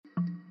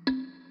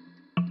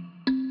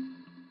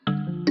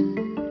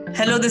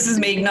Hello, this is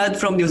Meghnad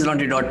from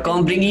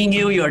newslaundry.com bringing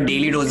you your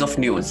daily dose of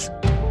news.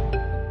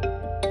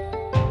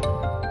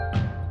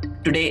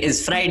 Today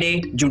is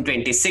Friday, June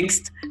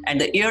 26th,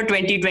 and the year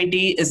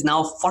 2020 is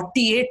now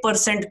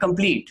 48%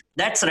 complete.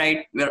 That's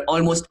right, we're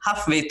almost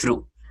halfway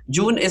through.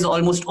 June is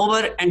almost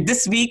over and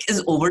this week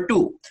is over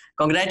too.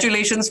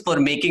 Congratulations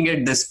for making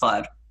it this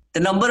far. The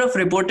number of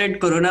reported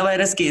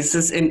coronavirus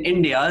cases in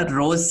India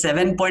rose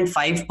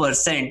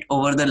 7.5%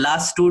 over the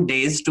last 2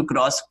 days to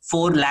cross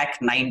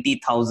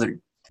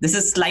 490,000. This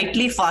is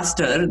slightly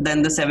faster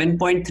than the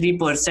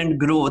 7.3%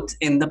 growth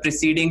in the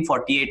preceding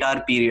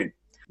 48-hour period.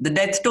 The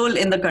death toll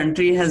in the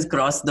country has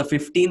crossed the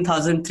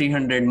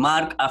 15,300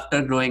 mark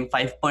after growing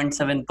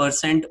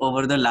 5.7%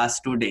 over the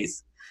last 2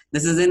 days.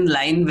 This is in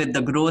line with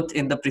the growth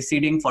in the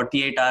preceding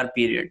 48-hour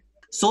period.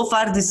 So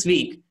far this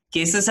week,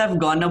 cases have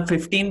gone up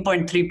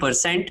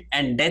 15.3%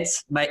 and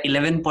deaths by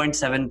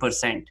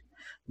 11.7%.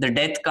 The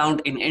death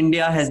count in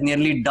India has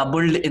nearly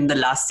doubled in the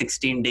last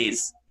 16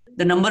 days.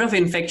 The number of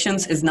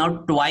infections is now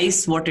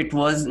twice what it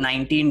was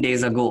 19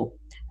 days ago.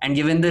 And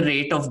given the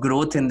rate of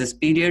growth in this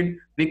period,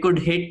 we could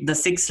hit the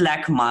 6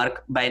 lakh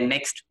mark by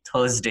next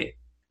Thursday.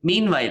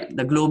 Meanwhile,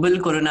 the global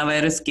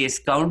coronavirus case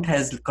count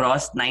has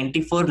crossed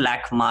 94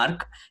 lakh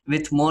mark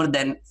with more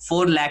than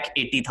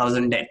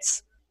 4,80,000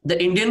 deaths.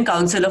 The Indian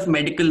Council of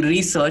Medical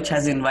Research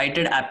has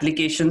invited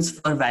applications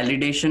for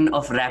validation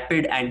of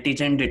rapid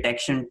antigen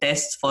detection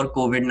tests for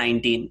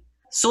COVID-19.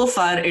 So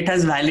far, it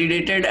has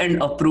validated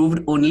and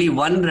approved only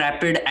one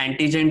rapid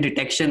antigen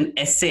detection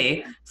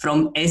assay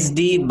from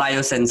SD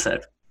Biosensor.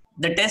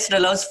 The test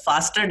allows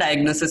faster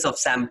diagnosis of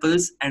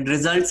samples and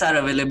results are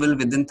available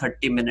within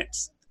 30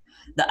 minutes.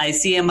 The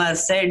ICMR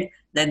said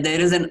that there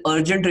is an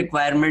urgent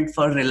requirement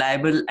for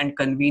reliable and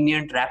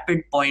convenient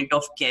rapid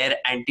point-of-care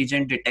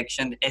antigen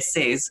detection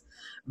assays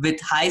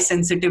with high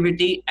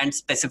sensitivity and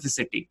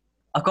specificity.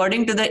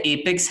 According to the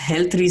Apex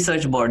Health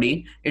Research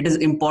Body, it is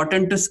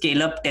important to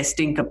scale up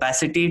testing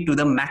capacity to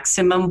the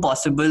maximum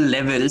possible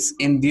levels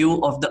in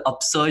view of the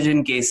upsurge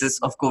in cases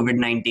of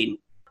COVID-19.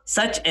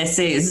 Such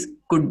assays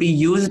could be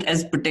used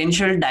as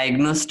potential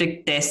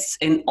diagnostic tests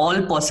in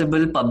all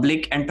possible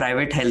public and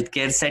private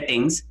healthcare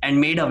settings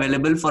and made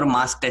available for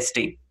mass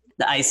testing.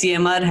 The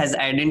ICMR has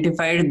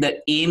identified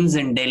the AIIMS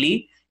in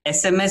Delhi,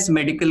 SMS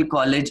Medical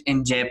College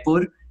in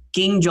Jaipur,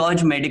 King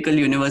George Medical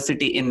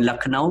University in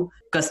Lucknow,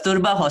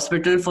 Kasturba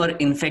Hospital for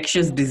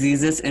Infectious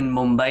Diseases in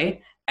Mumbai,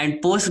 and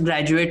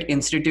Postgraduate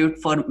Institute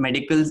for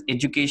Medical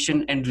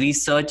Education and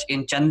Research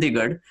in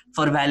Chandigarh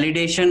for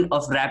validation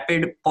of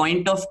rapid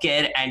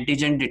point-of-care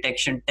antigen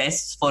detection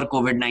tests for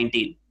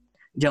COVID-19.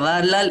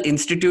 Jawaharlal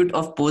Institute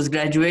of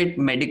Postgraduate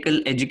Medical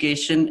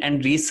Education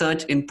and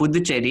Research in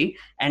Puducherry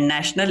and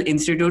National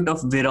Institute of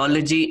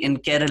Virology in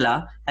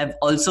Kerala have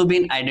also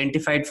been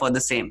identified for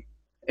the same.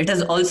 It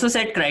has also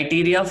set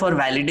criteria for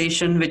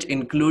validation, which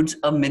includes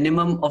a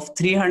minimum of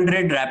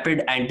 300 rapid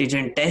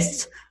antigen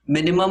tests,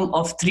 minimum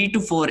of 3 to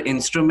 4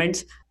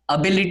 instruments,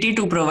 ability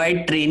to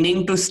provide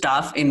training to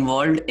staff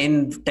involved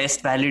in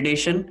test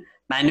validation,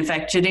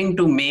 manufacturing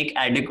to make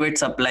adequate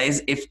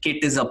supplies if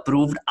kit is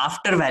approved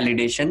after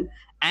validation,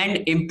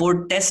 and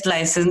import test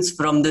license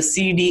from the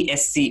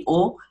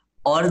CDSCO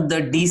or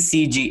the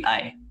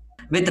DCGI.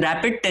 With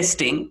rapid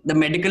testing, the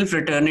medical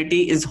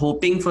fraternity is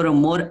hoping for a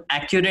more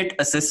accurate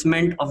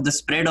assessment of the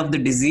spread of the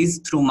disease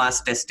through mass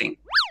testing.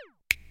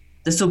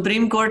 The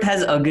Supreme Court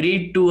has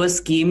agreed to a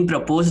scheme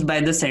proposed by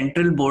the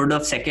Central Board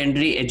of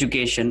Secondary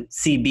Education,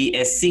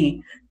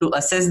 CBSE, to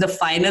assess the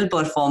final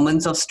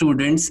performance of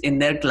students in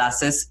their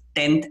classes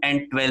 10th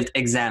and 12th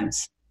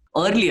exams.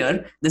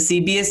 Earlier, the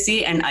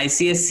CBSE and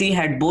ICSE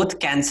had both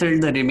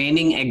cancelled the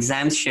remaining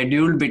exams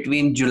scheduled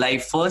between July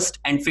 1st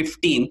and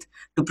 15th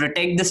to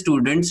protect the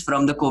students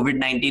from the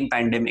COVID-19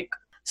 pandemic.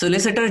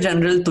 Solicitor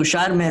General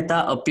Tushar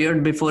Mehta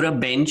appeared before a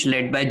bench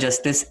led by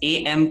Justice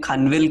A.M.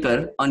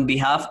 Khanvilkar on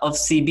behalf of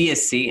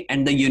CBSE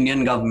and the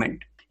Union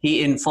government.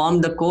 He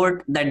informed the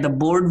court that the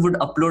board would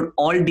upload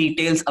all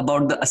details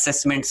about the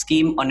assessment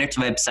scheme on its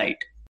website.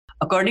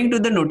 According to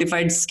the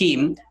notified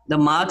scheme, the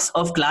marks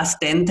of class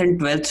 10th and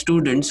 12th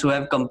students who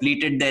have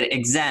completed their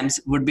exams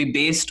would be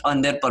based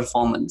on their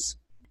performance.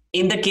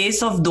 In the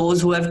case of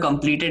those who have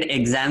completed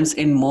exams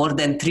in more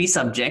than 3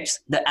 subjects,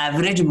 the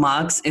average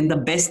marks in the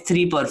best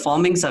 3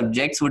 performing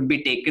subjects would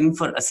be taken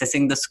for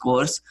assessing the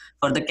scores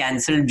for the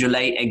cancelled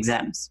July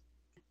exams.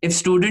 If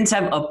students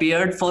have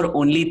appeared for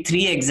only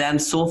 3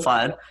 exams so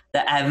far,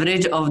 the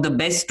average of the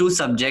best 2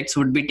 subjects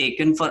would be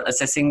taken for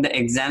assessing the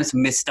exams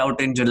missed out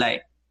in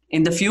July.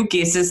 In the few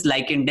cases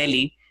like in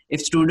Delhi,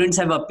 if students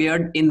have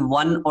appeared in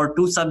 1 or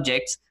 2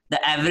 subjects,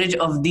 the average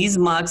of these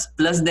marks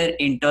plus their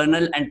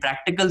internal and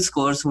practical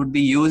scores would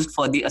be used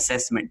for the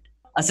assessment.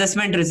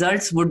 Assessment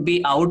results would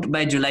be out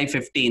by July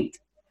 15th.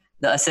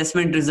 The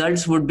assessment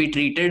results would be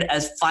treated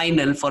as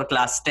final for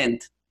class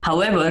 10th.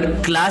 However,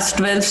 class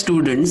 12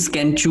 students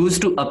can choose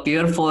to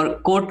appear for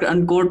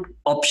quote-unquote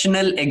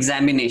optional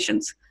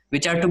examinations,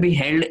 which are to be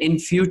held in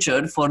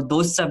future for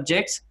those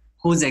subjects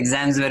whose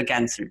exams were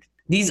cancelled.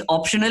 These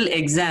optional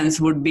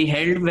exams would be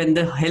held when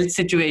the health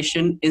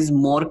situation is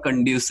more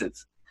conducive.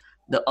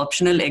 The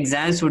optional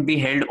exams would be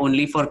held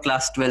only for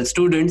class 12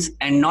 students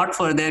and not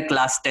for their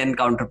class 10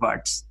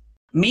 counterparts.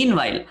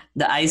 Meanwhile,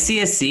 the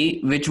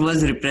ICSC, which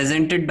was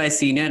represented by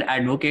senior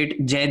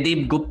advocate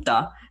Jaideep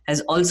Gupta,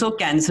 has also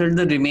cancelled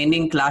the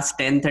remaining class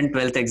 10th and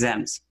 12th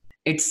exams.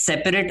 Its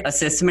separate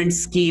assessment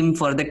scheme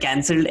for the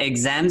cancelled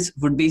exams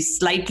would be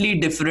slightly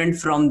different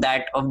from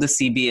that of the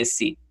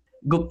CBSE.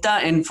 Gupta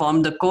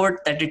informed the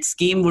court that its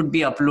scheme would be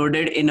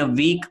uploaded in a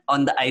week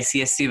on the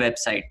ICSC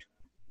website.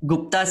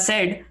 Gupta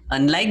said,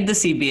 unlike the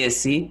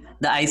CBSE,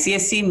 the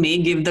ICSE may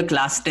give the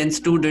class 10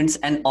 students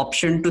an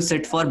option to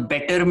sit for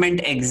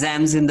betterment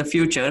exams in the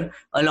future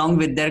along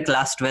with their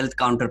class 12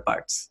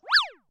 counterparts.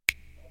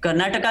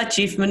 Karnataka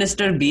Chief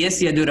Minister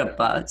B.S.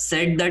 Yediyurappa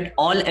said that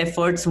all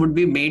efforts would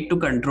be made to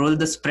control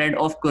the spread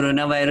of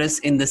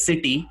coronavirus in the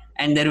city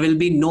and there will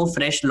be no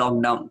fresh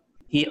lockdown.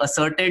 He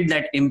asserted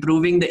that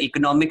improving the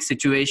economic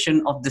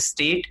situation of the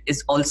state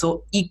is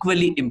also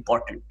equally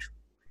important.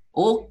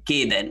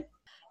 Okay then.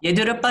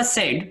 Yediyurappa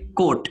said,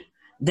 quote,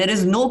 there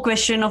is no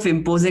question of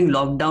imposing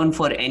lockdown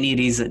for any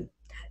reason.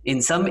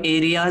 In some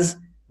areas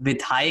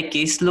with high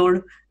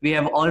caseload, we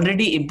have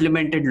already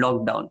implemented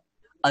lockdown.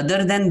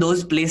 Other than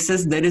those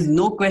places, there is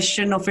no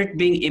question of it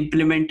being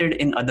implemented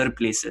in other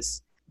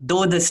places.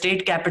 Though the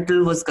state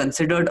capital was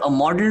considered a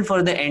model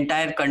for the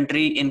entire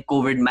country in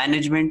COVID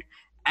management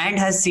and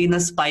has seen a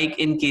spike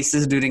in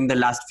cases during the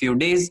last few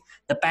days,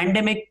 the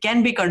pandemic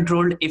can be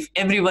controlled if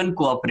everyone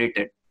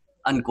cooperated,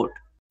 unquote.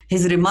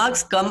 His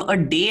remarks come a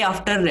day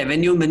after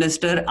Revenue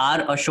Minister R.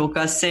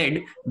 Ashoka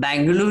said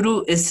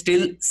Bengaluru is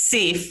still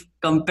safe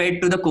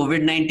compared to the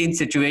COVID-19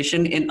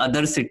 situation in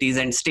other cities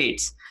and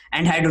states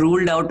and had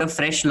ruled out a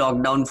fresh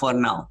lockdown for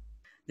now.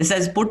 This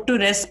has put to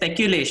rest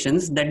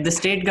speculations that the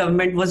state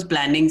government was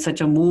planning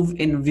such a move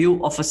in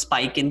view of a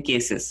spike in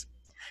cases.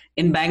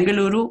 In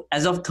Bengaluru,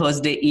 as of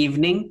Thursday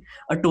evening,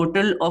 a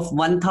total of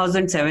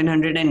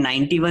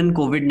 1,791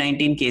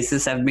 COVID-19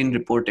 cases have been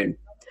reported.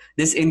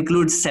 This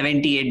includes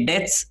 78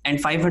 deaths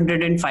and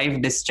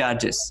 505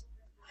 discharges.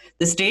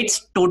 The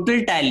state's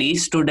total tally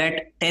stood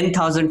at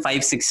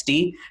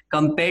 10,560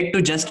 compared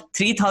to just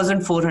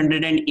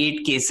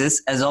 3,408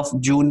 cases as of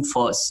June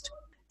 1st.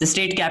 The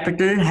state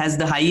capital has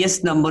the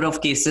highest number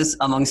of cases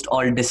amongst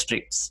all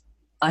districts.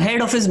 Ahead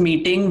of his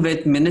meeting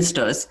with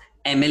ministers,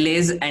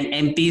 MLAs and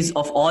MPs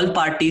of all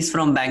parties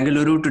from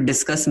Bengaluru to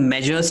discuss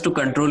measures to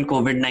control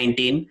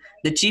COVID-19,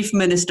 the chief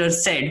minister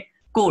said,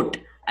 quote,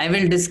 I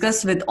will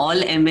discuss with all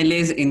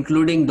MLAs,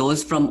 including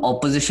those from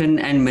opposition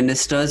and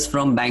ministers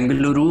from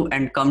Bengaluru,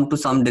 and come to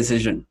some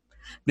decision.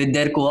 With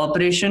their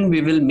cooperation,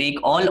 we will make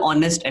all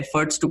honest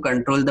efforts to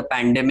control the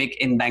pandemic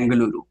in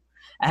Bengaluru.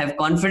 I have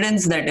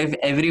confidence that if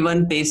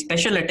everyone pays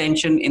special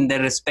attention in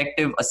their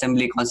respective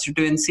assembly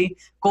constituency,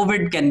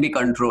 COVID can be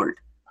controlled,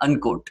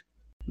 unquote.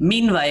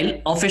 Meanwhile,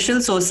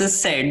 official sources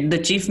said the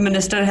chief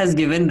minister has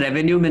given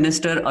Revenue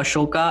Minister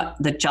Ashoka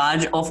the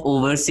charge of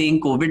overseeing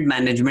COVID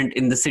management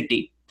in the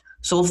city.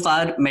 So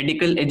far,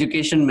 Medical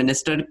Education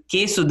Minister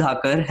K.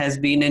 Sudhakar has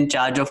been in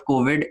charge of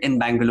COVID in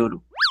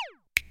Bengaluru.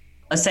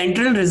 A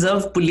Central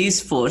Reserve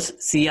Police Force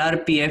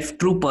 (CRPF)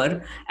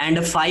 trooper and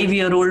a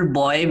 5-year-old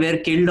boy were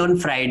killed on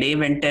Friday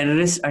when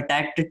terrorists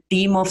attacked a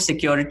team of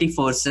security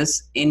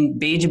forces in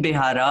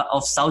Bijbehara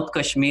of South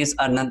Kashmir's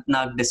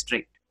Anantnag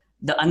district.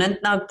 The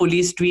Anantnag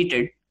police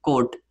tweeted,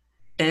 quote,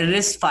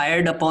 terrorists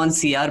fired upon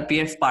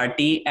CRPF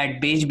party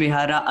at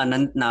Bijbehara,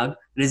 Anantnag,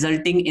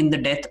 resulting in the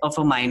death of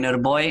a minor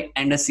boy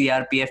and a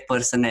CRPF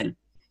personnel.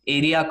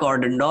 Area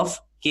cordoned off,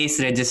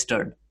 case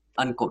registered,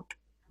 unquote.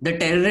 The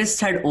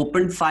terrorists had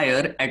opened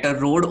fire at a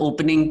road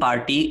opening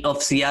party of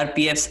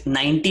CRPF's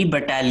 90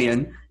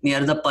 battalion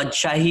near the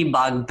Padshahi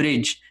Bagh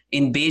bridge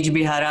in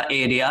Bijbehara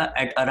area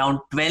at around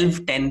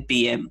 12:10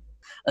 p.m.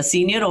 A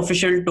senior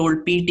official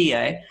told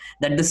PTI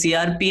that the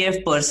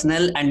CRPF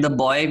personnel and the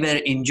boy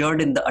were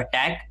injured in the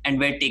attack and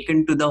were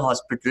taken to the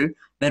hospital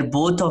where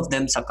both of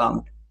them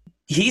succumbed.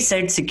 He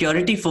said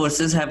security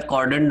forces have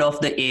cordoned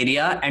off the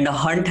area and a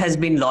hunt has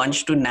been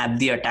launched to nab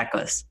the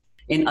attackers.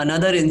 In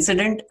another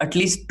incident, at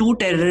least 2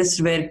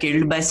 terrorists were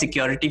killed by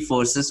security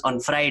forces on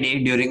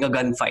Friday during a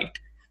gunfight.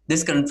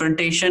 This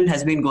confrontation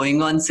has been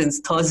going on since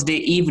Thursday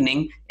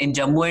evening in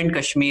Jammu and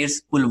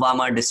Kashmir's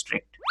Pulwama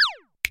district.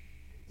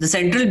 The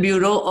Central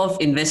Bureau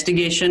of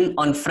Investigation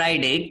on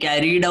Friday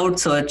carried out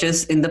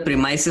searches in the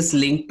premises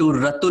linked to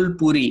Ratul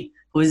Puri,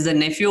 who is the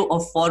nephew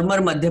of former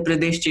Madhya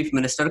Pradesh Chief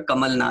Minister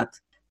Kamal Nath.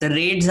 The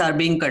raids are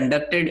being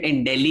conducted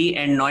in Delhi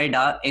and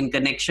Noida in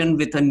connection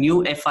with a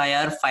new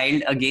FIR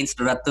filed against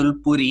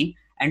Ratul Puri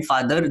and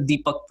father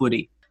Deepak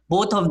Puri.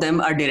 Both of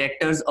them are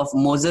directors of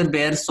Moser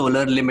Bear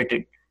Solar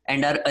Limited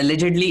and are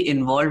allegedly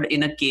involved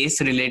in a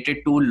case related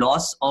to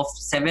loss of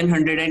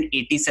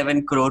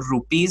 787 crore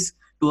rupees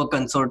to a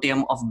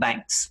consortium of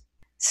banks.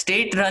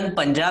 State-run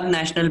Punjab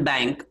National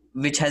Bank,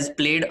 which has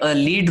played a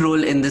lead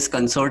role in this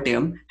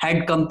consortium,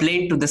 had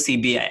complained to the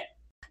CBI.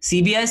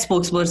 CBI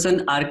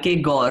spokesperson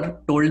R.K. Gaur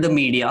told the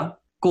media,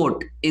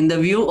 Quote, in the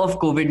view of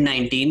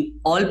COVID-19,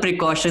 all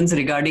precautions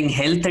regarding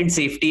health and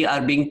safety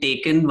are being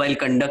taken while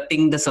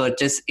conducting the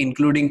searches,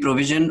 including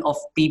provision of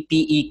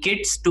PPE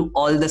kits to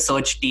all the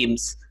search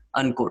teams,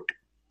 unquote.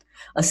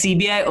 A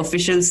CBI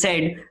official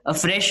said a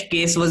fresh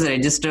case was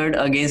registered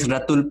against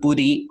Ratul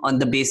Puri on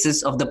the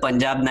basis of the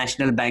Punjab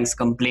National Bank's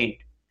complaint.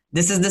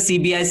 This is the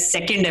CBI's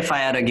second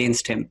FIR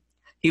against him.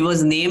 He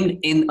was named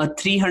in a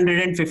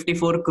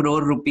 354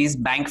 crore rupees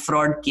bank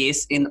fraud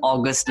case in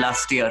August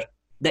last year.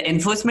 The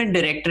Enforcement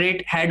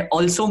Directorate had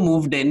also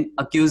moved in,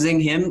 accusing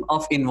him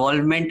of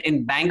involvement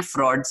in bank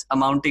frauds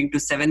amounting to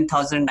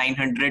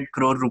 7,900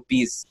 crore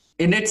rupees.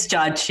 In its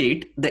charge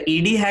sheet, the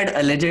ED had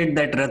alleged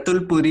that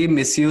Ratul Puri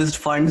misused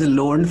funds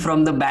loaned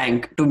from the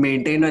bank to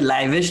maintain a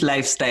lavish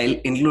lifestyle,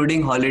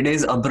 including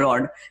holidays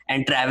abroad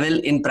and travel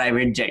in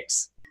private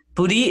jets.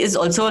 Puri is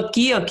also a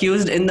key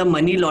accused in the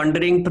money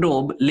laundering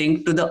probe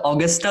linked to the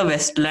Augusta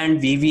Westland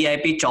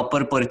VVIP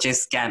chopper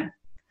purchase scam.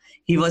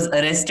 He was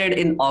arrested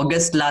in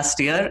August last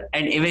year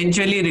and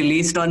eventually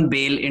released on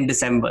bail in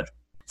December.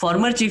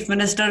 Former Chief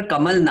Minister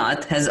Kamal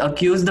Nath has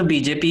accused the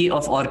BJP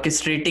of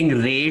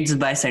orchestrating raids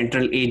by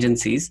central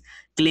agencies,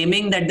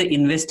 claiming that the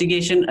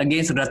investigation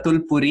against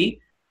Ratul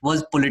Puri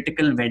was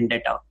political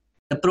vendetta.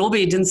 The probe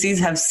agencies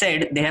have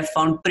said they have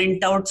found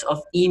printouts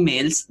of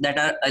emails that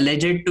are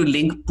alleged to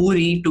link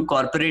Puri to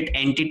corporate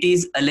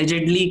entities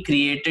allegedly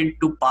created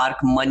to park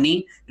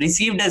money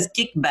received as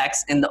kickbacks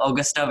in the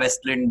Augusta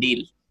Westland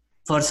deal.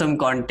 For some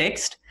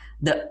context,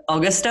 the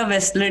Augusta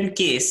Westland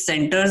case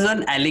centers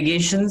on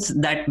allegations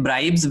that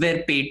bribes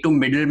were paid to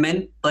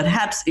middlemen,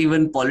 perhaps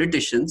even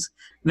politicians,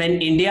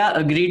 when India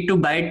agreed to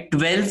buy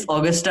 12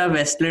 Augusta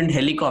Westland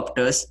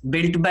helicopters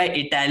built by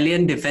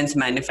Italian defense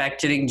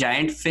manufacturing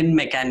giant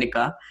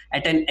Finmeccanica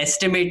at an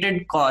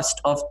estimated cost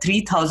of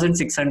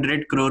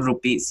 3,600 crore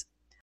rupees.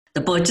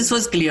 The purchase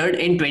was cleared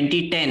in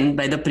 2010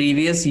 by the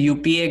previous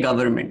UPA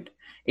government.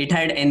 It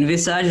had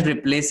envisaged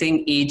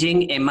replacing aging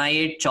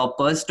Mi-8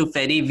 choppers to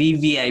ferry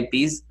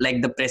VVIPs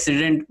like the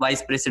President,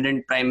 Vice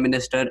President, Prime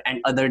Minister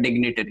and other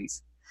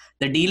dignitaries.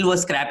 The deal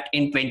was scrapped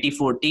in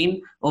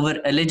 2014 over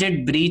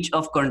alleged breach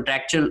of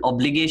contractual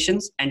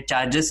obligations and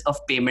charges of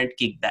payment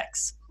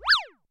kickbacks.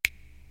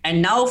 And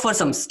now for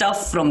some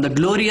stuff from the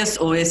glorious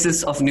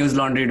oasis of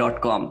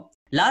newslaundry.com.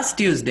 Last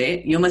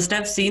Tuesday, you must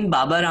have seen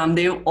Baba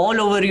Ramdev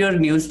all over your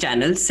news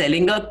channels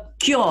selling a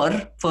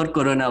cure for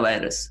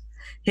coronavirus.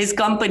 His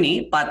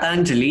company,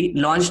 Patanjali,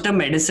 launched a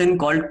medicine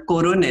called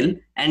Coronil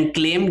and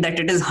claimed that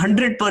it is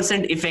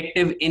 100%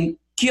 effective in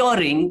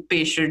curing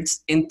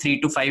patients in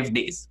 3 to 5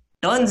 days.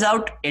 Turns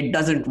out it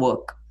doesn't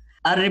work.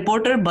 Our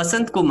reporter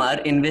Basant Kumar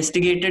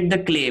investigated the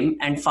claim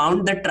and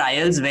found the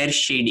trials were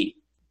shady.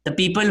 The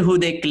people who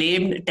they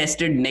claimed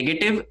tested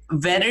negative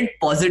weren't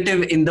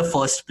positive in the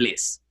first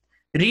place.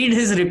 Read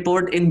his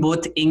report in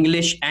both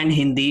English and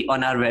Hindi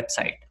on our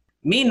website.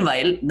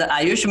 Meanwhile, the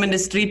Ayush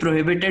Ministry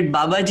prohibited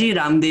Babaji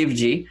Ramdev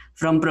ji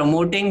from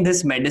promoting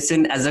this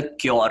medicine as a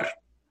cure.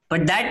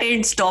 But that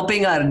ain't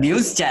stopping our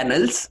news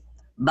channels.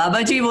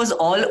 Babaji was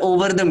all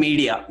over the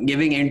media,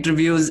 giving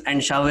interviews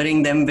and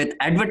showering them with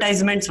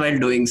advertisements while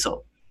doing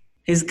so.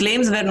 His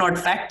claims were not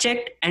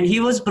fact-checked and he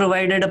was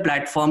provided a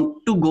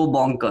platform to go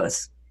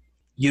bonkers.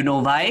 You know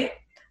why?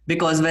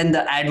 Because when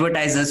the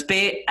advertisers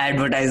pay,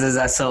 advertisers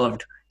are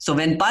served. So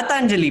when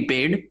Patanjali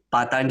paid,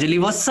 Patanjali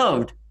was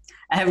served.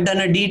 I have done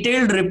a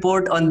detailed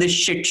report on this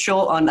shit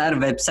show on our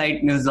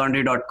website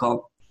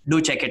newslaundry.com. Do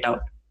check it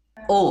out.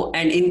 Oh,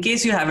 and in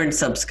case you haven't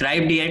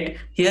subscribed yet,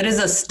 here is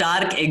a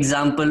stark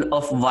example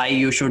of why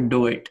you should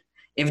do it.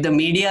 If the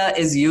media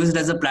is used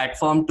as a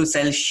platform to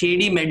sell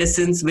shady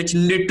medicines which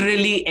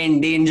literally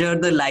endanger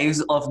the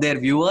lives of their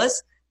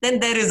viewers, then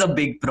there is a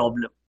big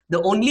problem.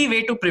 The only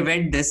way to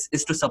prevent this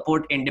is to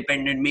support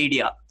independent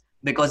media,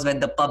 because when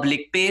the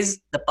public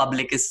pays, the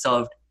public is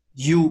served.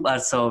 You are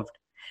served.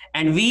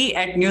 And we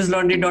at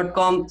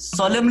newslaundry.com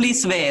solemnly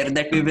swear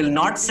that we will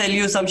not sell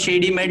you some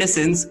shady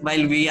medicines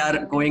while we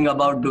are going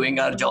about doing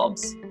our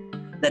jobs.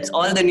 That's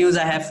all the news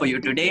I have for you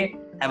today.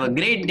 Have a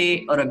great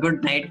day or a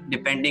good night,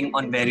 depending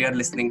on where you're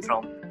listening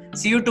from.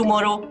 See you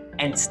tomorrow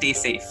and stay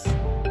safe.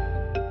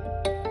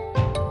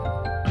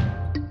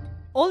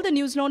 All the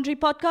News Laundry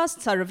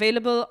podcasts are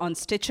available on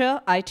Stitcher,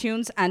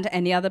 iTunes, and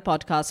any other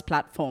podcast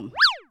platform.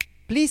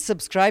 Please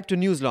subscribe to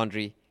News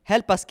Laundry.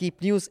 Help us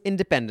keep news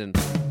independent.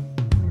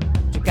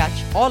 To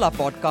catch all our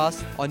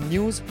podcasts on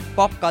news,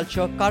 pop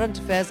culture, current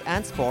affairs,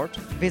 and sport,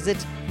 visit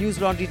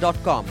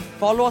newslaundry.com.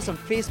 Follow us on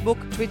Facebook,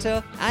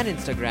 Twitter, and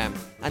Instagram,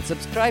 and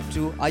subscribe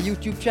to our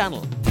YouTube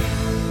channel.